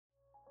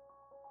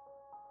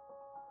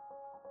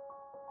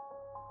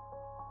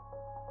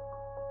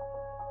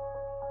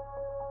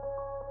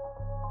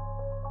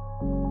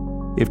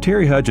If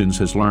Terry Hudgens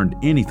has learned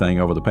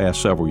anything over the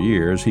past several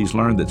years, he's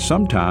learned that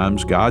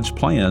sometimes God's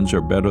plans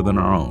are better than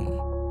our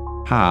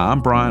own. Hi, I'm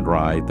Bryant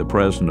Wright, the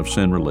president of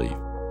Sin Relief.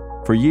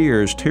 For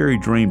years, Terry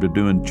dreamed of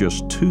doing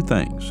just two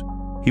things.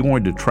 He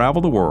wanted to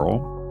travel the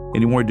world, and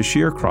he wanted to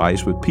share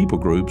Christ with people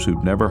groups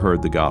who'd never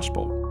heard the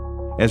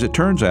gospel. As it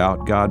turns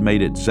out, God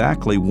made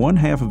exactly one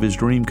half of his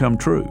dream come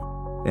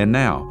true. And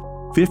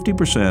now,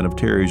 50% of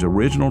Terry's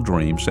original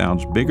dream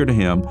sounds bigger to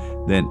him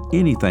than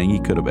anything he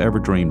could have ever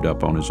dreamed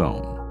up on his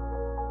own.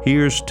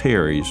 Here's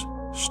Terry's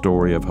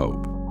story of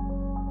hope.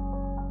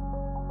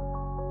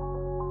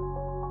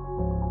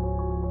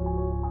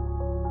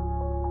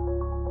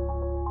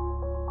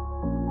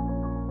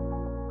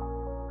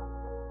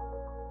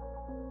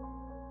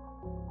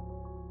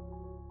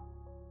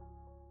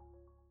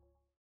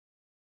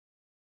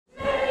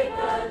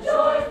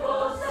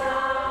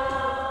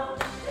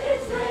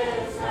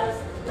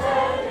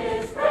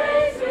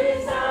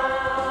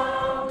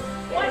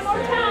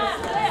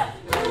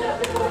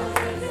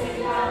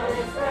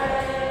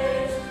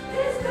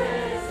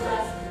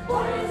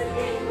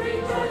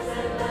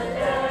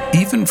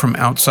 Even from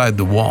outside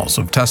the walls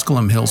of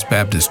Tusculum Hills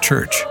Baptist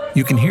Church,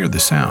 you can hear the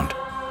sound.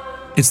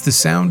 It's the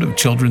sound of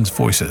children's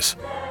voices.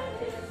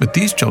 But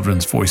these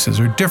children's voices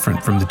are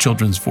different from the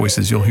children's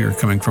voices you'll hear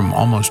coming from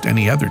almost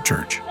any other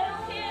church.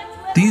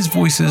 These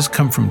voices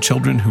come from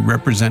children who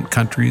represent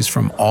countries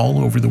from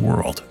all over the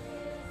world,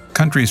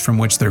 countries from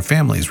which their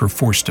families were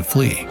forced to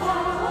flee.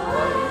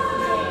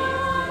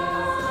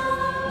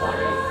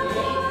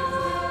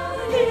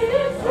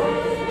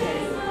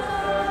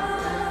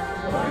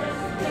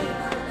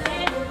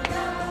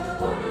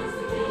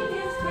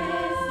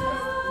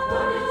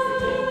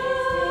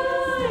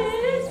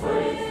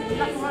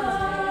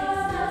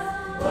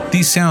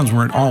 These sounds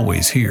weren't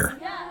always here.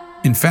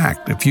 In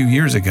fact, a few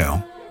years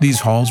ago, these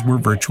halls were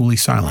virtually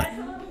silent.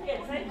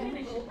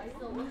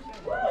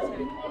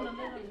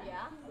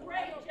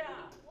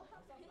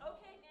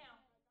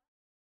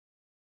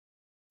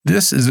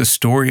 This is a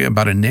story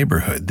about a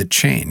neighborhood that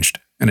changed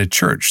and a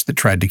church that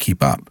tried to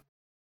keep up.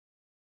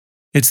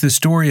 It's the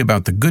story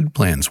about the good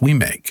plans we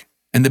make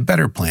and the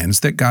better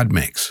plans that God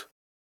makes.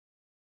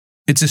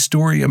 It's a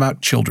story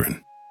about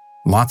children,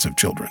 lots of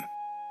children.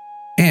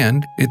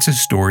 And it's a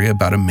story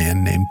about a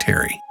man named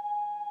Terry.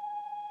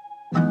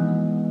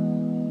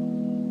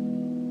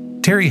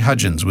 Terry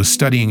Hudgens was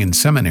studying in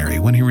seminary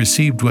when he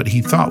received what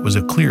he thought was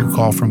a clear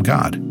call from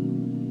God.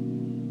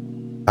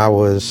 I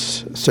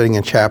was sitting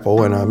in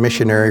chapel and a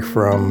missionary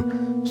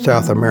from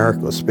South America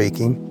was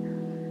speaking,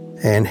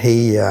 and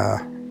he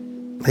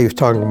was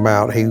talking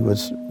about he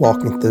was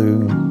walking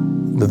through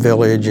the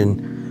village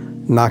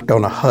and knocked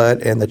on a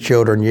hut, and the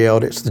children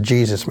yelled, "It's the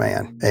Jesus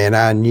man." And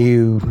I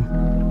knew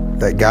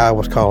that God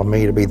was calling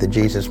me to be the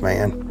Jesus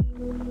man.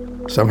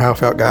 Somehow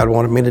felt God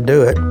wanted me to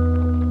do it.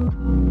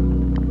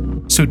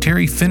 So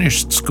Terry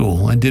finished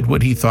school and did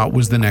what he thought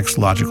was the next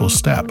logical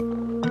step.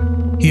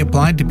 He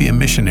applied to be a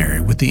missionary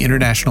with the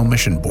International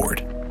Mission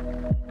Board.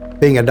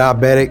 Being a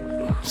diabetic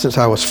since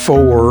I was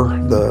 4,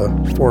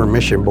 the Foreign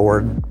Mission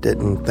Board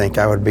didn't think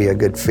I would be a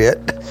good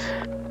fit.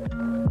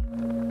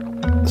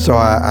 So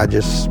I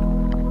just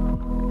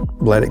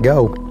let it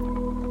go.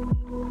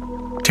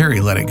 Terry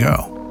let it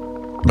go.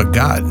 But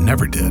God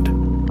never did.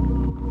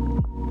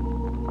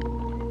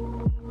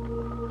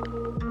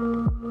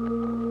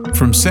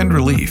 From Send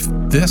Relief,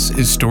 this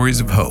is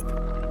Stories of Hope,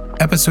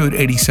 Episode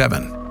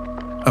 87,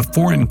 A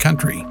Foreign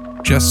Country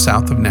Just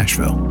South of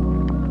Nashville.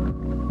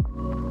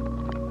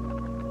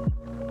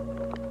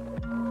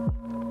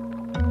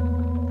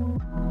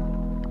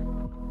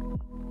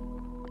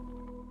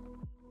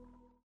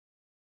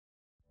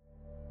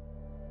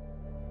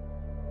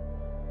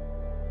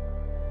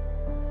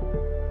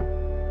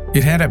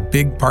 It had a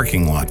big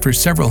parking lot for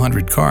several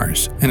hundred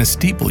cars and a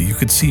steeple you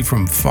could see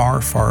from far,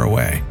 far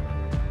away.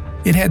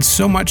 It had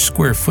so much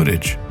square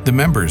footage, the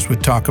members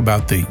would talk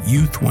about the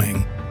youth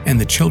wing and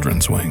the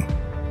children's wing.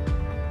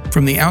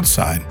 From the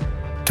outside,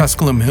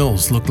 Tusculum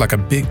Hills looked like a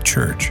big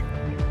church,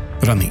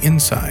 but on the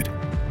inside,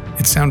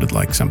 it sounded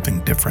like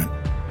something different.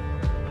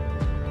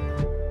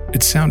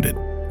 It sounded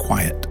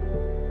quiet.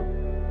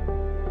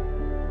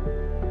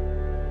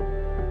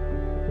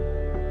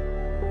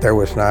 There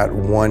was not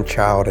one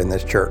child in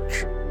this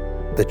church.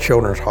 The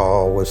children's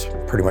hall was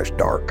pretty much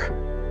dark.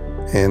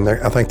 And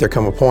I think there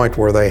come a point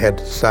where they had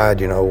to decide,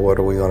 what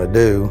are we going to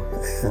do?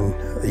 And,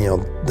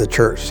 the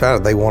church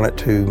decided they wanted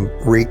to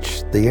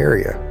reach the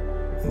area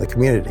and the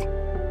community.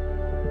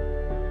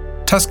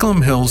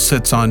 Tusculum Hills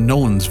sits on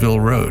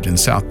Nolensville Road in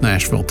South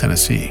Nashville,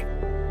 Tennessee.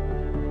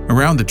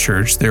 Around the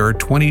church, there are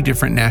 20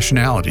 different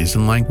nationalities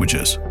and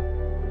languages.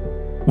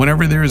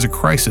 Whenever there is a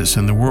crisis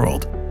in the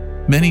world,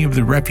 many of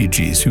the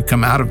refugees who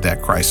come out of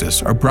that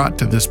crisis are brought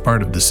to this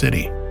part of the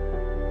city.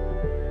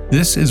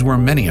 This is where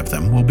many of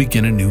them will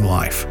begin a new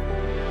life.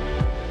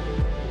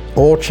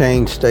 Oil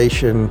change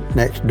station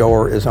next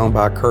door is owned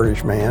by a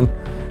Kurdish man.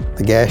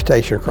 The gas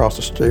station across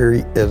the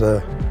street is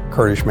a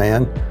Kurdish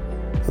man.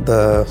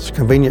 The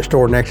convenience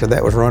store next to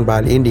that was run by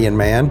an Indian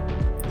man.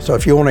 So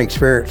if you want to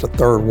experience the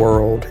third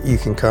world, you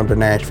can come to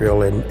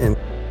Nashville, and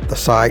the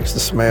sights,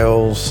 the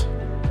smells,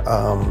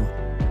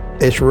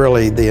 it's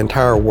really the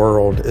entire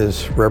world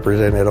is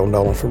represented on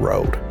Nolanford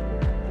Road.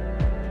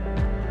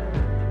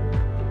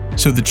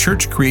 So the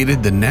church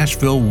created the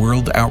Nashville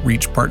World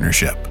Outreach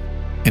Partnership,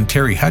 and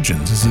Terry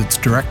Hudgens is its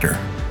director.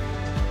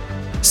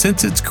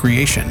 Since its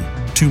creation,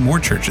 2 more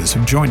churches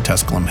have joined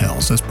Tusculum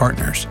Hills as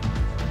partners.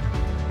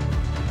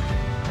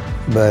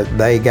 But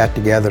they got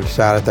together,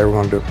 decided they were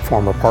going to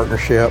form a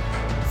partnership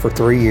for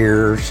 3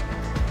 years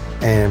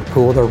and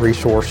pool their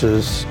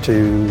resources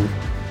to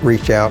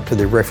reach out to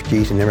the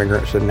refugees and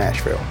immigrants in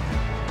Nashville.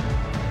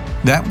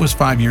 That was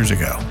 5 years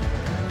ago,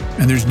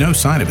 and there's no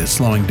sign of it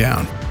slowing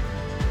down.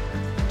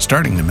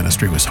 Starting the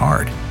ministry was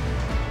hard,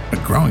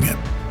 but growing it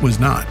was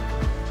not.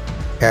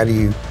 How do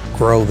you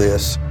grow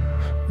this?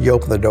 You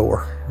open the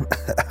door.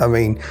 I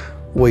mean,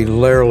 we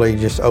literally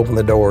just open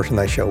the doors and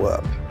they show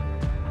up.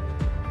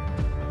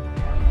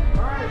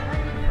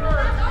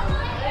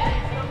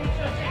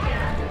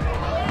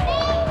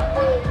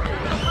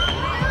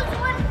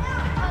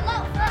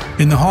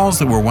 In the halls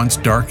that were once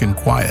dark and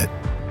quiet,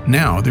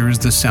 now there is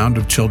the sound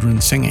of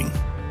children singing.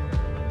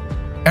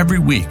 Every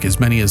week, as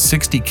many as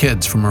 60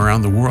 kids from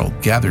around the world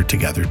gather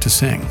together to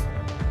sing.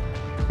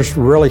 There's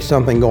really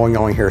something going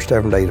on here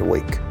 7 days a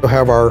week. We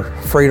have our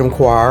Freedom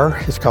Choir.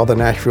 It's called the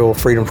Nashville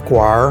Freedom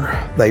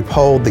Choir. They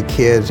polled the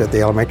kids at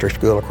the elementary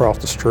school across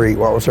the street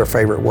what was their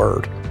favorite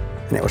word,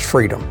 and it was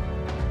freedom.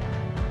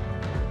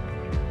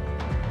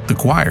 The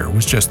choir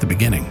was just the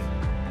beginning.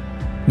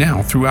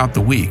 Now, throughout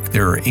the week,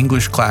 there are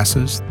English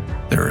classes,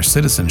 there are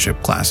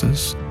citizenship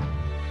classes,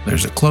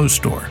 there's a clothes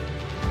store.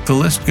 The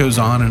list goes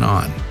on.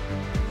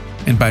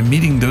 And by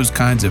meeting those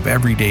kinds of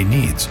everyday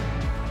needs,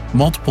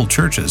 multiple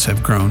churches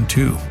have grown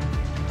too.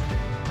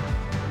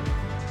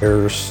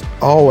 There's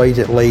always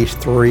at least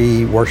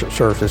 3 worship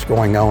services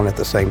going on at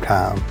the same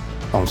time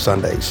on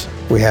Sundays.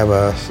 We have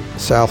a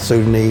South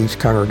Sudanese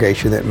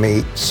congregation that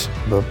meets.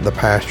 The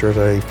pastor is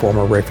a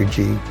former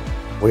refugee.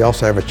 We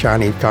also have a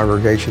Chinese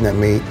congregation that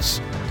meets.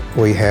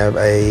 We have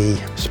a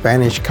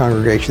Spanish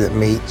congregation that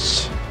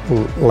meets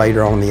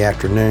later on in the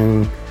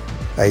afternoon,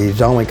 a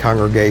Zonli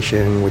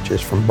congregation, which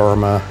is from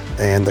Burma,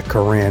 and the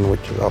Korean,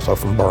 which is also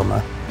from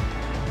Burma.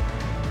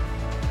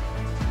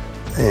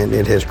 And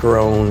it has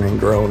grown and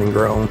grown and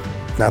grown.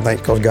 And I think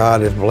because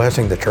God is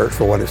blessing the church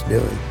for what it's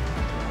doing.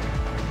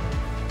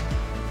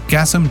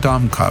 Gassam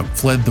Damkog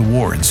fled the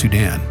war in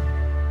Sudan.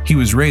 He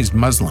was raised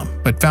Muslim,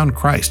 but found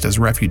Christ as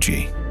a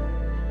refugee.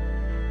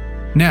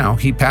 Now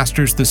he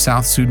pastors the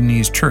South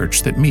Sudanese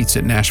church that meets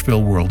at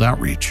Nashville World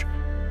Outreach.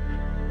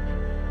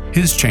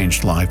 His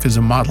changed life is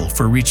a model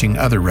for reaching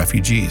other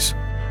refugees.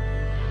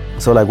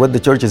 So like what the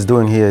church is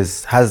doing here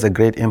has a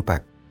great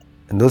impact.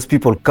 And those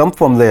people come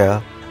from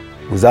there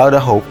without a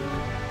hope,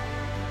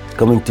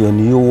 coming to a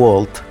new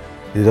world,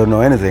 they don't know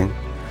anything.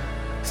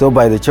 So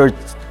by the church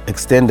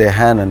extend their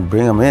hand and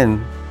bring them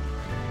in,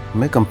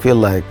 make them feel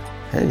like,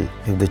 hey,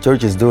 if the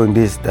church is doing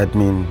this, that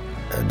means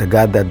the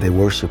God that they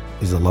worship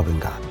is a loving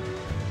God.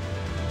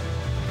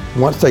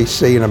 Once they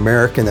see an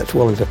American that's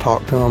willing to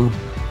talk to them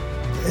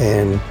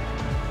and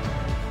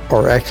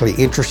are actually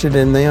interested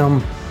in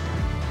them,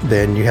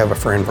 then you have a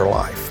friend for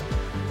life.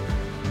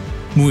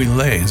 Mui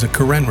Le is a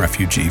Karen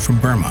refugee from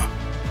Burma.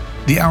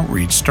 The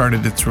outreach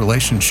started its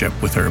relationship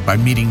with her by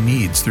meeting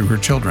needs through her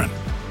children.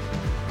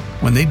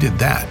 When they did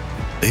that,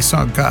 they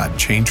saw God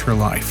change her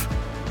life.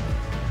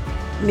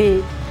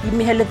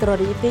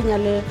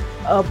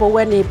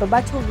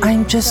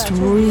 I'm just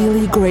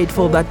really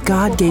grateful that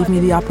God gave me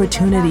the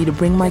opportunity to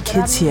bring my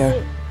kids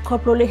here.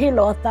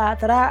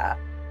 The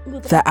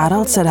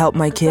adults that help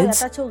my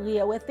kids,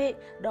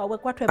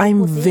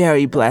 I'm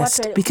very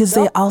blessed because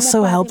they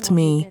also helped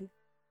me.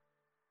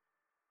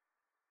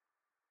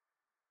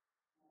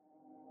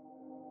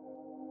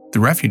 The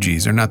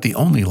refugees are not the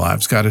only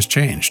lives God has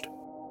changed.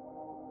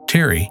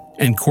 Terry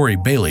and Corey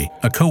Bailey,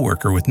 a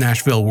co-worker with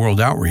Nashville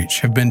World Outreach,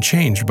 have been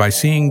changed by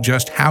seeing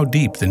just how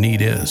deep the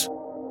need is.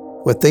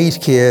 With these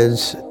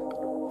kids,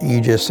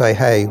 you just say,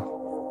 hey,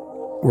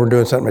 we're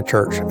doing something at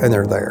church, and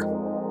they're there.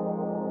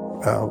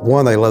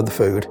 One, they love the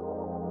food.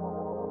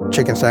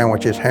 Chicken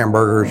sandwiches,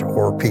 hamburgers,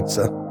 or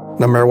pizza.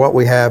 No matter what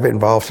we have, it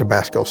involves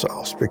Tabasco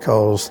sauce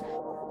because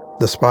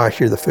the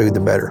spicier the food,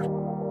 the better.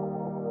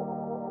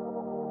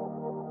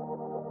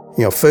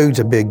 You know, food's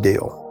a big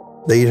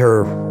deal. These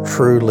are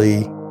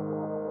truly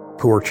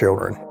poor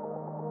children,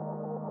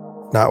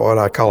 not what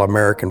I call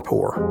American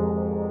poor.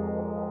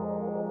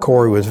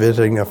 Corey was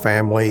visiting a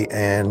family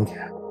and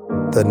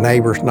the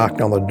neighbors knocked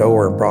on the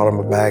door and brought him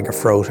a bag of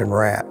frozen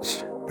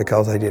rats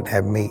because they didn't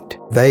have meat.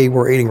 They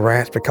were eating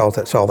rats because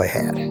that's all they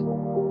had.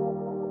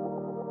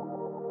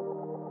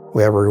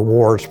 We have a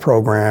rewards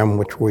program,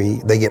 which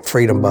they get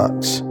freedom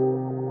bucks.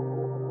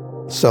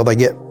 So they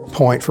get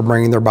points for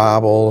bringing their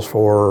Bibles,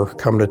 for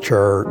coming to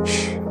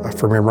church,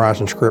 for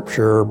memorizing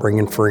scripture,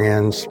 bringing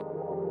friends.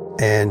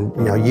 And,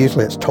 you know,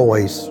 usually it's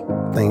toys,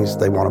 things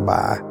they want to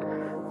buy.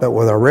 But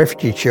with our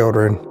refugee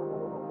children,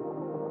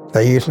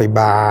 they usually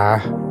buy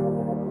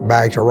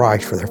bags of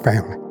rice for their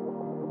family.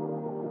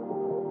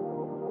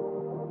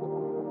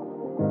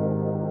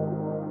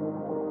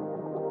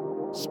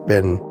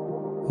 been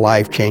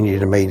life-changing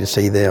to me to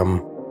see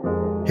them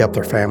help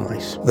their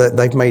families.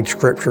 They've made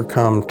Scripture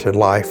come to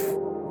life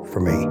for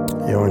me.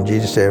 You know, when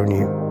Jesus said, when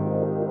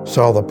you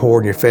saw the poor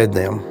and you fed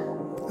them,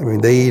 I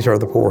mean, these are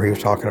the poor he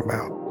was talking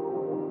about.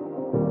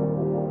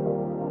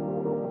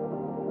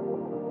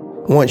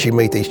 Once you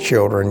meet these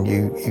children,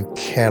 you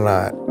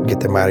cannot get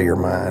them out of your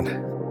mind.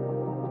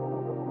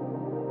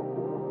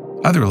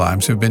 Other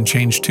lives have been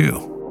changed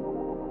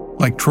too,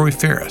 like Troy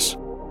Ferris,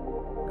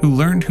 who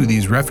learned who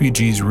these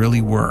refugees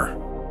really were.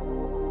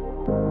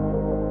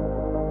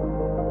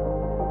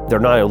 They're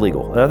not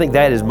illegal. And I think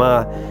that is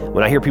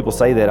when I hear people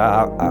say that,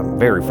 I'm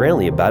very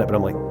friendly about it, but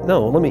I'm like,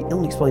 no, let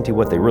me explain to you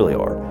what they really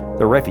are.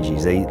 They're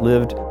refugees. They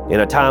lived in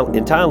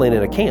Thailand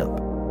in a camp,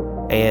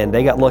 and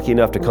they got lucky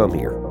enough to come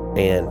here,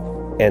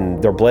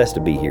 and they're blessed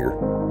to be here.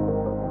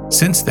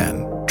 Since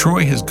then,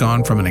 Troy has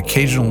gone from an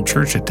occasional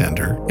church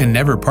attender and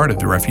never part of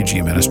the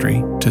refugee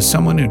ministry to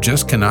someone who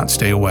just cannot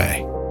stay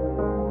away.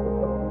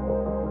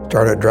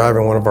 Started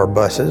driving one of our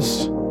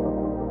buses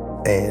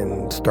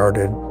and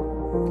started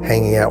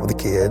hanging out with the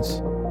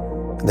kids,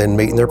 and then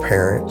meeting their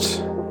parents,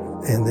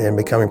 and then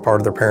becoming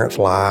part of their parents'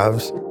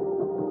 lives.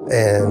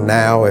 And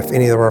now if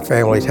any of our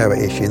families have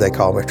an issue, they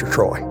call Mr.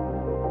 Troy.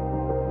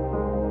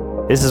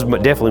 This is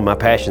definitely my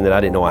passion that I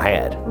didn't know I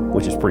had,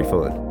 which is pretty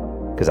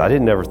fun, because I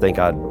didn't ever think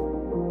I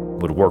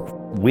would work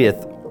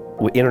with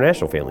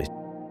international families.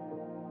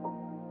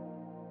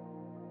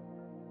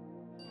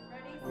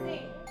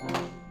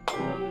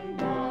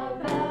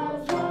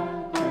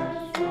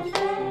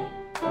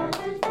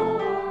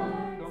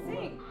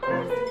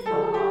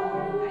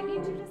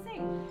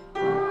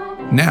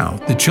 Now,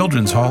 the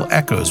Children's Hall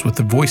echoes with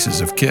the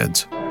voices of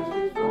kids,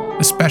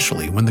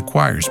 especially when the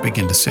choirs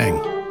begin to sing.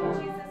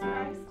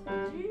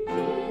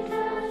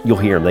 You'll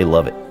hear them, they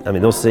love it. I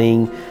mean, they'll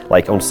sing,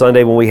 like on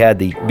Sunday when we had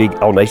the big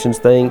All Nations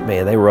thing,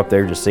 man, they were up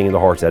there just singing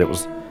their hearts out.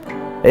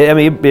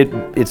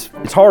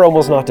 It's hard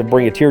almost not to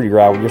bring a tear to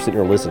your eye when you're sitting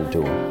there listening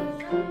to them.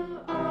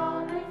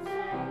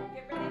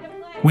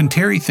 When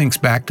Terry thinks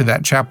back to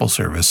that chapel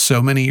service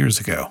so many years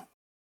ago,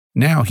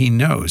 now he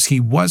knows he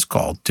was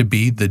called to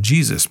be the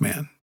Jesus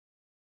man.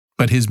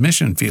 But his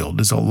mission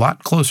field is a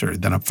lot closer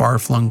than a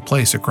far-flung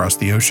place across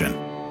the ocean.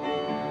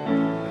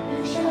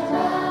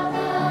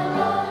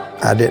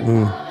 I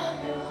didn't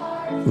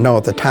know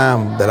at the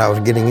time that I was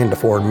getting into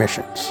foreign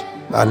missions.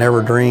 I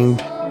never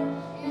dreamed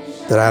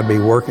that I'd be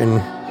working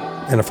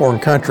in a foreign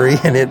country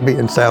and it'd be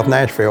in South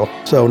Nashville.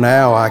 So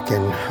now I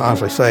can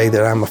honestly say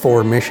that I'm a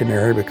foreign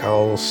missionary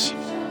because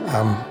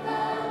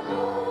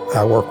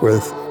I work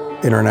with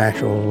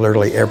internationals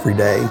literally every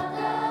day.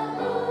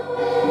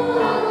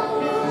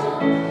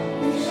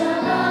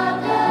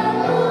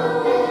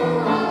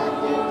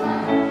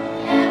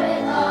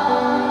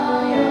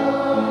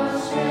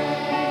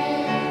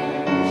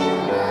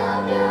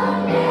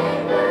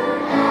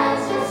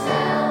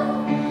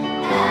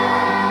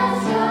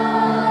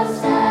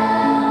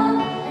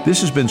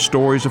 This has been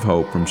Stories of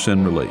Hope from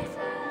Sin Relief.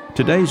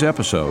 Today's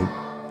episode,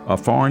 a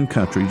foreign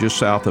country just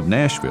south of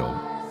Nashville.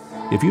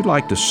 If you'd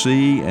like to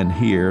see and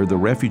hear the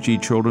Refugee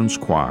Children's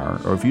Choir,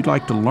 or if you'd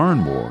like to learn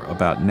more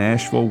about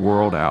Nashville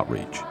World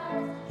Outreach,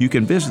 you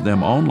can visit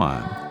them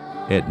online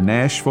at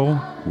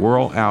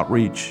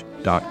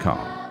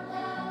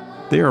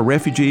nashvilleworldoutreach.com. There are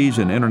refugees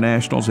and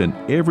internationals in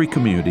every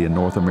community in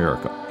North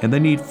America, and they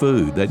need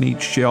food, they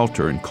need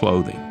shelter and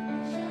clothing.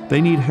 They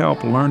need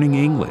help learning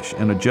English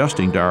and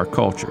adjusting to our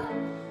culture.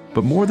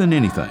 But more than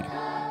anything,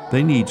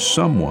 they need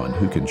someone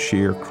who can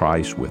share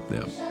Christ with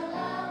them.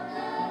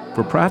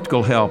 For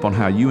practical help on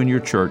how you and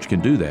your church can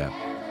do that,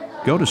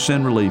 go to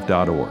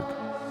sinrelief.org.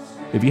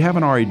 If you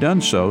haven't already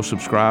done so,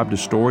 subscribe to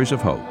Stories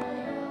of Hope.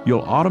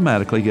 You'll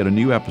automatically get a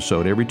new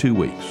episode every 2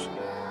 weeks.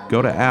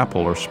 Go to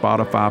Apple or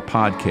Spotify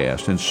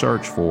podcast and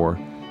search for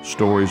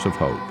Stories of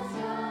Hope.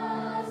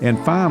 And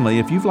finally,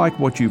 if you've liked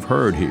what you've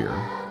heard here,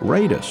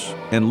 rate us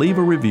and leave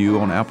a review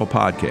on Apple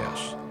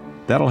Podcasts.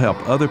 That'll help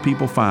other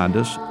people find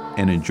us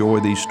and enjoy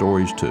these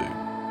stories too.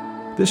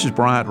 This is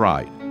Bryant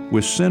Wright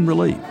with Sin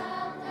Relief.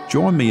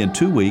 Join me in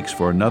 2 weeks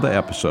for another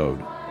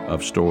episode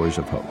of Stories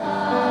of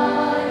Hope.